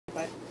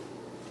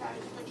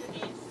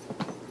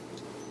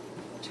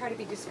try to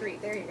be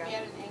discreet. There you go. We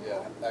had an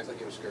angle. Yeah, act like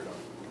you have a skirt on.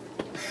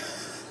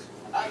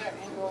 Other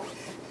angle.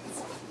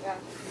 Yeah.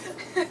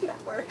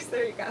 That works.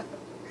 There you go.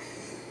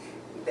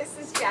 This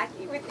is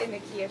Jackie with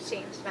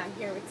Inthekeyofchange, and I'm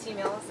here with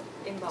TMills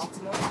in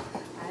Baltimore.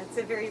 It's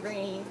a very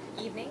rainy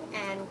evening,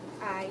 and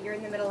you're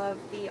in the middle of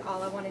the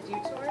All I Want to Do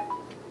tour.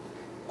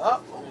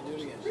 Oh, we're going to do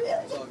it again. Really?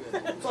 It's all good.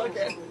 It's all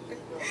good.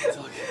 It's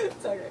all good.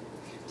 It's all good.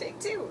 Take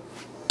two.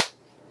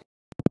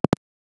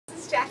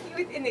 This is Jackie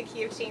with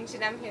Inthekeyofchange,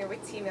 and I'm here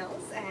with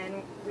TMills,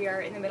 and we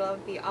are in the middle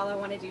of the All I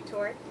Want to Do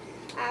tour.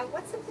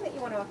 What's something that you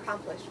want to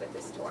accomplish with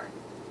this tour?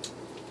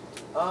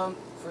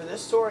 For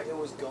this tour, it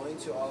was going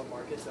to all the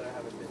markets that I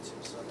haven't been to.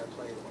 So like I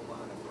played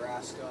Omaha,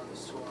 Nebraska on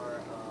this tour.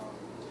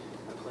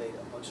 I played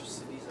a bunch of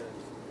cities that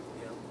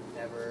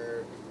I've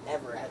never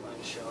ever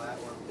headlined a show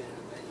at or been in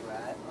a venue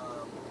at.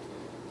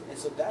 And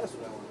so that is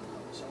what I want to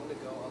accomplish. I want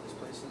to go all these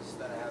places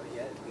that I haven't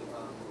yet, meet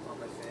all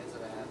my fans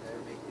that I have there,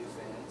 make new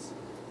fans,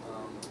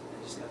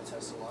 and just kind of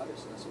test the waters.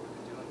 And that's what we've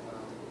been doing.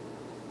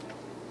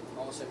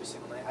 Almost every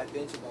single night. I've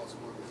been to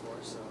Baltimore before,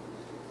 so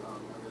I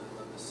really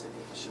love this city.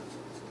 The show's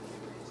going to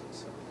be amazing,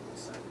 so I'm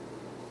excited.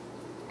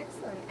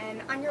 Excellent.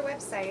 And on your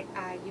website,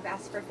 you've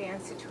asked for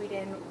fans to tweet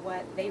in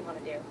what they want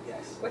to do.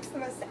 Yes. What's the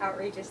most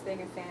outrageous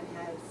thing a fan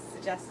has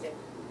suggested?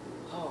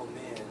 Oh,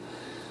 man.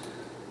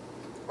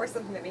 Or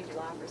something that made you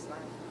laugh or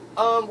smile?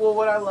 Well,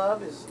 what I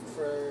love is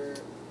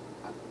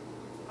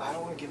I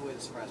don't want to give away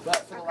the surprise,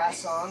 but for the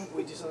last song,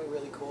 we do something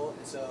really cool,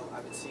 and so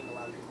I've been seeing a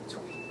lot of people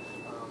tweet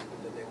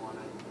that they want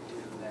to do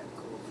that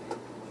cool thing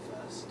with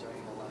us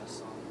during the last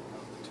song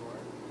of the tour.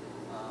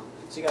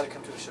 So you got to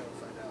come to a show and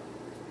find out.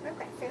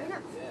 Okay, fair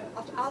enough.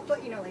 Yeah. I'll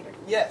let you know later.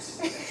 Yes.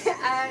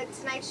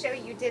 Tonight's show,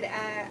 you did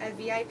a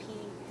VIP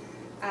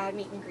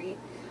meet and greet.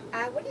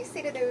 What do you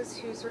say to those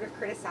who sort of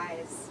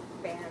criticize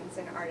bands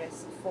and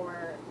artists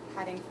for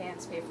having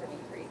fans pay for meet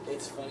and greet?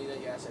 It's funny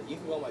that you asked that. You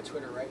can go on my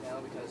Twitter right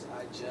now because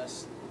I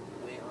just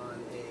went on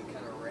a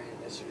kind of rant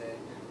yesterday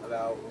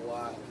about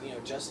why,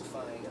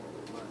 justifying,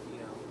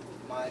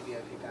 my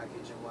VIP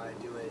package and why I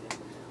do it.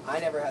 And I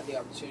never had the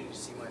opportunity to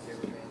see my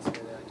favorite bands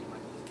here that I do my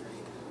meet and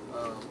greet.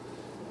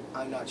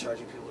 I'm not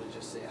charging people to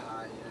just say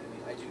hi, you know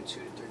what I mean? I do 2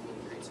 to 3 meet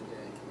and greets a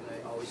day, and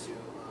I always do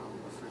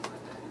a free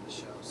line at the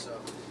show. So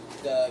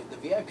the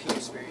VIP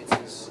experience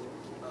is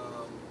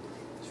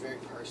very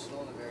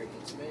personal and very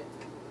intimate,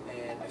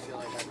 and I feel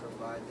like I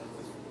provide them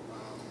with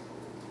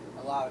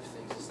a lot of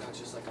things. It's not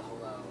just like a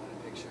hello and a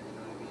picture, you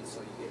know what I mean?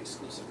 So you get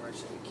exclusive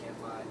merch that you can't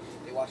buy.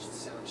 They watch the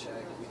sound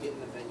check. We get in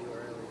the venue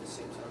early at the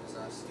same time as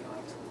us. You don't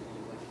have to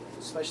leave. Like,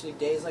 especially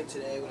days like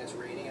today when it's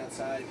raining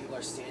outside, people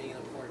are standing in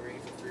the pouring rain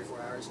for 3 or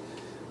 4 hours.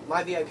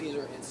 My VIPs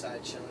were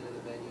inside chilling in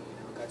the venue.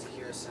 Got to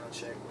hear a sound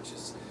check, which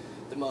is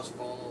the most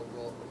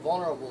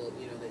vulnerable,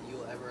 that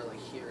you'll ever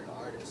hear an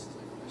artist.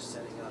 Like when they're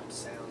setting up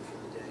sound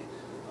for the day.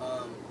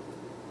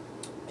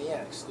 And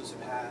yeah, exclusive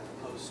hat,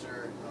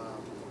 poster,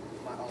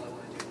 my All I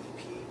Want to Do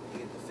EP, you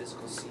get the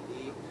physical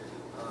CD,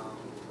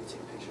 we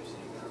take pictures,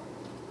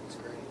 it's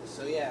great.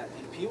 So yeah,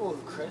 and people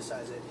who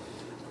criticize it,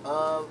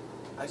 I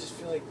just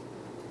feel like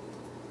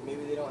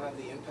maybe they don't have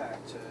the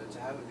impact to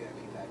have a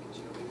VIP package,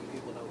 maybe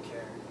people don't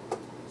care.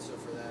 So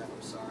for that,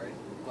 I'm sorry,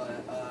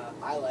 but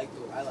I like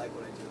what I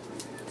do with my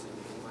fans,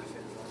 and my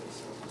fans love me,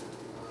 so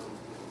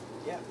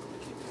yeah, I'm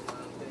gonna keep doing my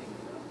own thing,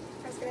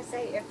 I was gonna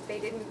say, if they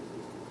didn't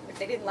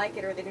like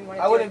it or they didn't want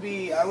to I wouldn't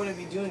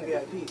be doing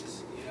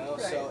VIPs, Right.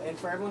 So, and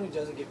for everyone who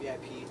doesn't get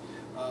VIP,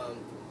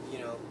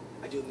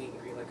 I do a meet and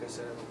greet, like I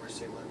said, on the worst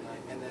day love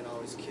night, and then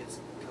always kids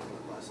come on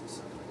the bus and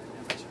stuff, I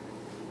never check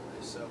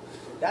anybody. So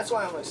that's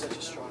why I'm such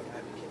a strong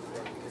advocate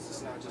for it, because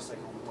it's not just like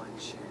a one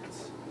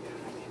chance, you know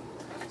what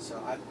I mean?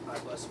 So I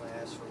bust my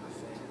ass for my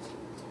fans,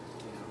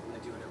 and I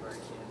do whatever I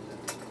can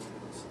to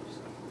so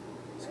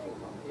it's cool.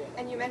 Yeah.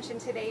 And you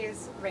mentioned today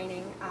is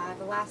raining.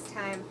 The last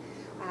time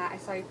I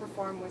saw you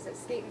perform was at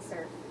Skate and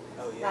Surf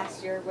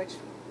last year, which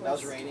that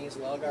was raining as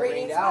well. It got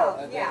raining rained out.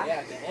 well,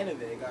 At the end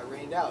of it, it got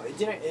rained out. It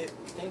didn't.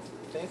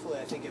 Thankfully,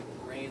 I think it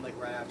rained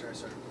right after I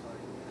started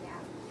playing.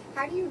 Yeah.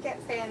 How do you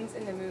get fans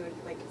in the mood?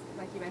 Like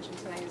you mentioned,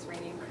 tonight is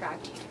raining,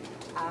 correct?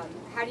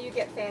 How do you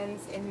get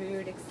fans in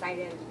mood,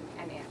 excited,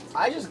 and amped?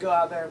 I just go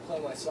out there and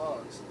play my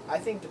songs. I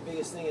think the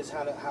biggest thing is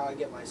how I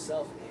get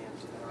myself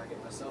amped and how I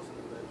get myself in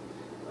the mood.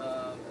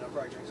 And I'll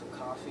probably drink some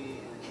coffee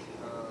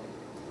and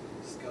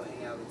just go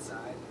hang out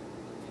inside.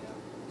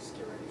 Just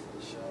get ready for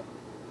the show.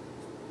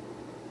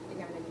 I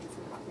think I'm gonna need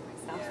some coffee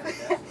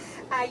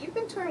myself. Yeah, you've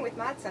been touring with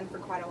Madsen for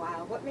quite a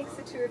while. What makes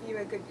the two of you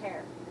a good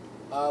pair?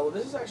 Well,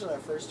 this is actually our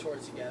first tour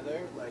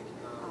together.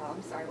 Oh,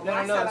 I'm sorry. Well, no,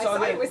 last time I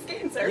saw you was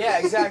Skate and Surf. Yeah,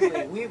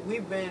 exactly.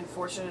 We've been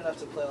fortunate enough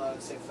to play a lot of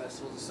the same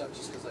festivals and stuff,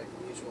 just because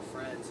we're mutual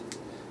friends, and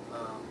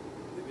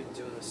we've been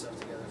doing this stuff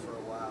together for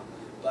a while.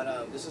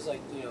 But this is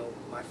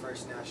my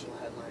first national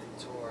headlining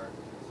tour,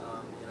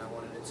 and I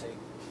wanted to take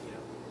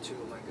 2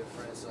 of my good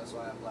friends, so that's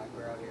why I have Black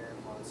Bear out here and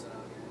Monson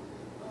out here,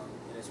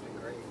 and it's been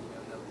great.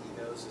 No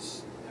egos,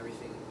 just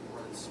everything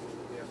runs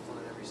smoothly. We have fun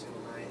every single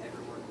night.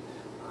 Everyone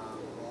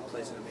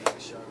plays an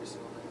amazing show every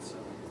single night, so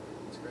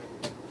it's great.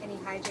 And any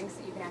hijinks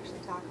that you can actually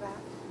talk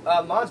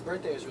about? Maud's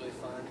birthday was really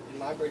fun, and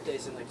my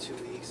birthday's in like 2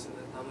 weeks, and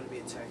then I'm gonna be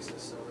in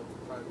Texas, so there'll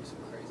probably be some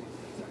crazy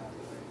things that happen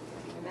there.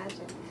 I can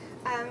imagine.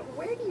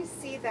 Where do you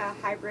see the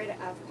hybrid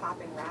of pop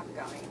and rap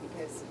going?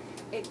 Because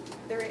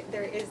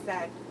there is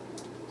that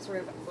sort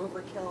of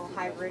overkill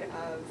hybrid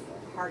of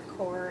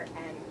hardcore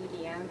and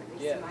EDM, at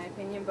least in my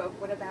opinion. But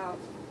what about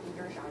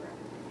your genre?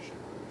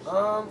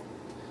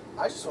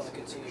 I just want to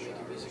continue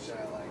making music that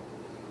I like.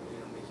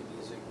 Making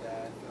music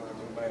that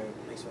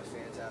makes my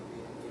fans happy.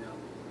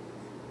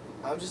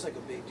 I'm just like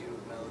a big dude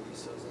with melody,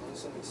 so as long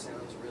as something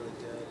sounds really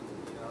good,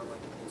 and I'm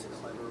like into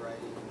clever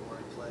writing and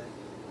wordplay,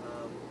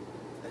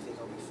 I think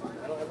I'll be fine.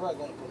 I don't ever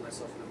want to put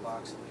myself in a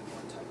box of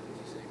one type of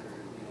music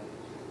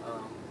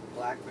or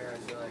Black Bear. I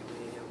feel like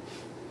me and him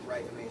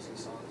write amazing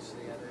songs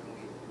together, and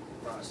we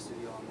brought a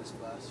studio on this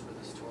bus for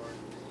this tour.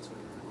 That's what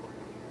we're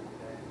recording here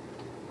every day.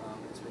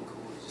 It's been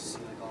cool to just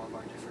see like all of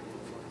our different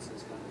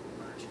influences kind of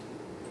merging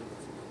and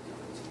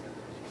coming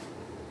together.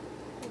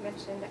 You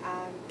mentioned,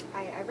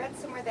 I read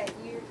somewhere that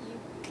you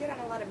get on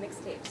a lot of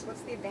mixtapes.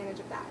 What's the advantage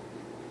of that?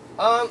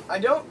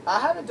 I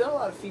haven't done a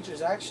lot of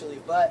features actually,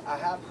 but I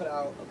have put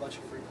out a bunch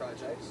of free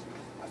projects.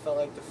 I felt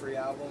like the free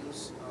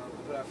albums,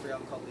 I put out a free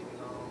album called Leaving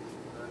Home,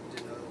 and I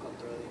did another one called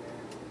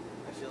Thrillionaire.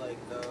 I feel like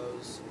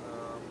those,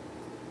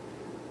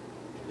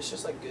 it's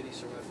just like goodies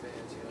for my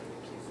fans,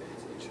 keep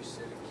fans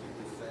interested and keep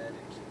them fed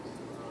and keep them,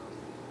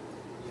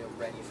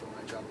 ready for when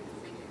I drop an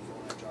EP, for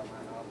when I drop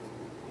my album,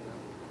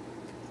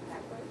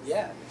 That works.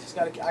 Yeah,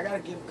 I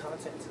gotta give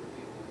content to the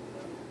people,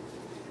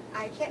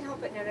 I can't help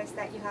but notice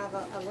that you have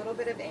a little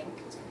bit of ink.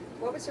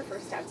 What was your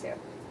first tattoo?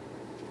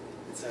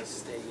 It says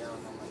 "Stay Young"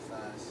 on my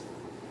thighs,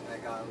 and I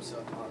got them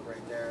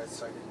right there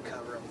so I could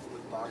cover them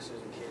with boxers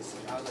in case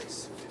I was like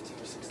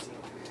 15 or 16.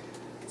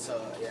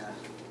 So yeah,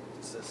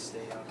 it says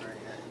 "Stay Young"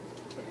 right here.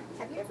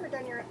 Have you ever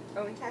done your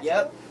own tattoo?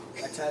 Yep.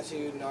 I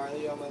tattooed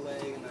gnarly on my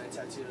leg, and then I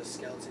tattooed a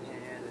skeleton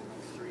hand and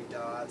like 3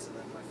 dots, and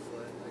then my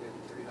foot. I got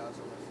 3 dots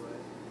on my foot.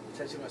 I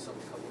tattooed myself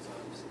a couple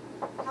times.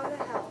 How the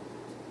hell?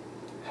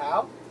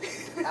 How?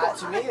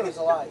 To me, it was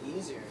a lot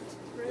easier.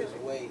 Really? It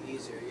was way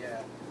easier,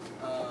 yeah.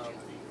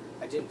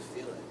 I didn't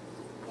feel it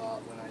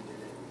when I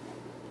did it.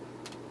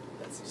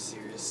 That's some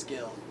serious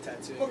skill.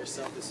 Tattooing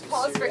yourself is some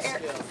Pause serious for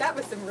Eric. skill. That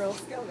was some real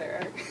skill there,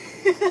 Eric.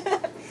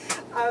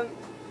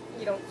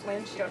 You don't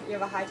flinch. You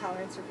have a high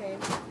tolerance for pain.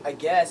 I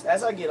guess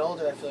as I get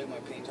older, I feel like my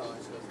pain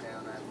tolerance goes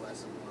down. I have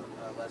less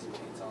of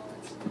pain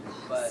tolerance.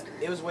 But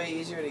it was way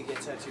easier to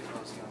get tattooed when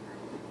I was younger.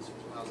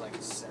 When I was like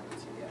 17,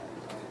 yeah.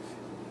 I didn't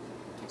feel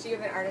it. Do you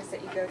have an artist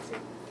that you go to?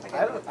 Like I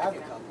have a couple. I have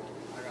a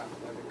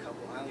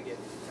couple. I only get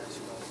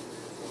tattooed by 3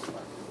 or 4 or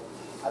 5 people.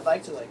 I'd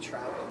like to like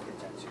travel and get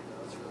tattooed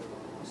though. It's really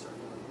what I want to start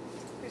doing.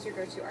 Who's your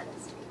go-to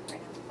artist right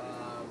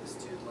now? This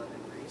dude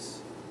London Reese.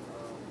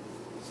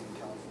 He's in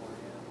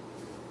California.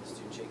 This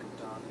dude Jacob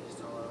Don. He's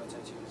done a lot of my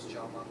tattoos.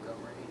 John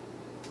Montgomery.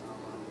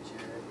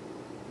 Jared.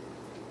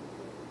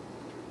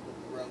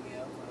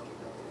 Romeo.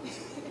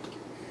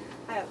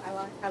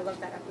 I love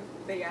that episode.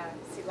 The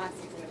last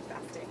season of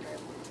Fasting.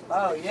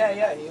 Oh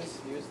yeah. He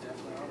was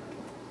definitely on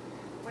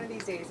it. One of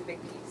these days, a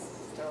big piece.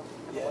 Still,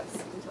 Yeah.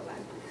 Until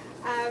then.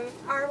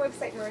 Our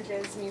website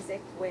merges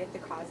music with the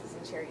causes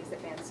and charities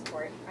that bands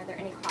support. Are there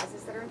any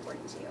causes that are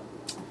important to you?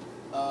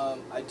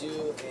 I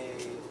do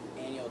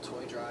a annual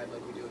toy drive,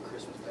 like we do a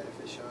Christmas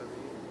benefit show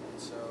every year,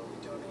 and so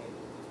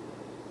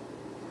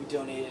we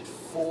donated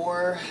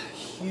 4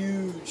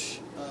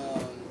 huge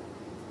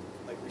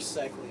like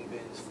recycling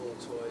bins full of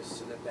toys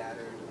to the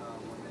battered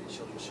women and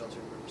children's shelter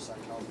in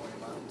Riverside, California,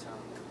 my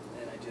hometown.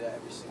 And I do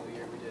that every single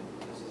year.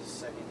 This is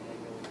the 2nd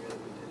annual year that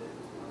we did it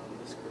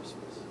this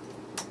Christmas.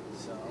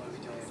 So I'm gonna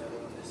be doing another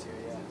one this year,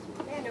 yeah.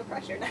 Yeah, no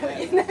pressure.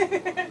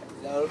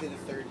 That'll be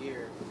the 3rd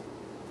year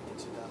in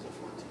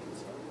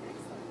 2014. So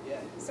yeah.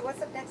 So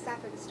what's up next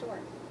after this tour?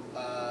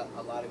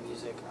 A lot of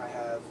music. I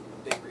have a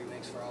big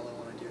remix for All I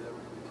Want to Do that we're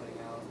going to be putting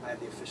out. I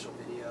have the official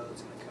video that's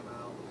going to come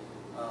out.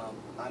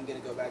 I'm going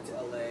to go back to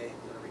LA.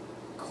 I'm going to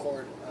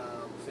record,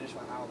 finish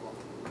my album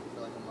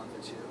for like a month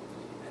or 2,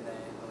 and then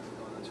I'm going to be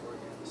going on tour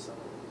again this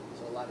summer.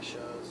 So a lot of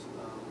shows,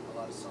 a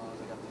lot of songs.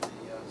 I got the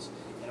videos,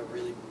 and a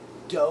really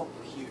dope,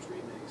 huge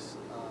remix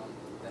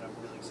that I'm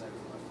really excited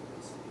for my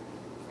fans.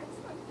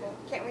 Excellent. Well,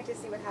 can't wait to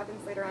see what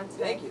happens later on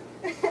tonight.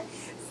 Thank you.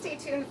 Stay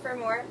tuned for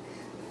more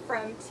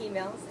from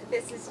TMills.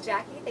 This is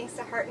Jackie. Thanks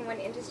to Heart and One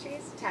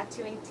Industries,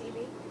 Tattooing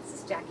TV. This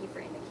is Jackie for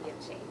In the Key of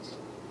Change.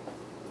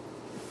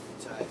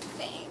 Tight.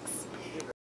 Thanks.